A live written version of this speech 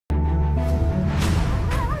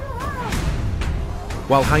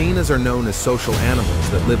While hyenas are known as social animals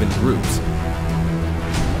that live in groups,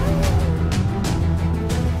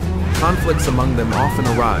 conflicts among them often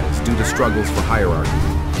arise due to struggles for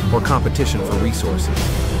hierarchy or competition for resources.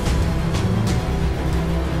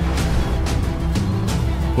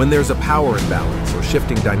 When there's a power imbalance or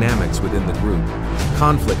shifting dynamics within the group,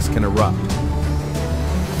 conflicts can erupt.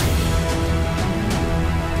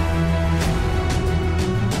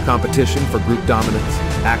 Competition for group dominance,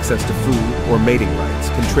 access to food, or mating rights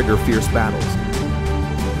can trigger fierce battles.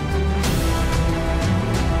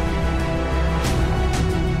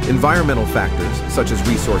 Environmental factors, such as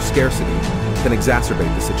resource scarcity, can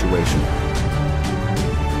exacerbate the situation.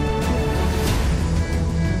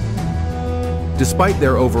 Despite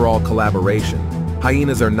their overall collaboration,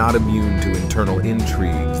 hyenas are not immune to internal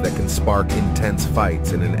intrigues that can spark intense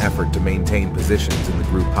fights in an effort to maintain positions in the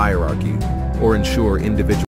group hierarchy or ensure individual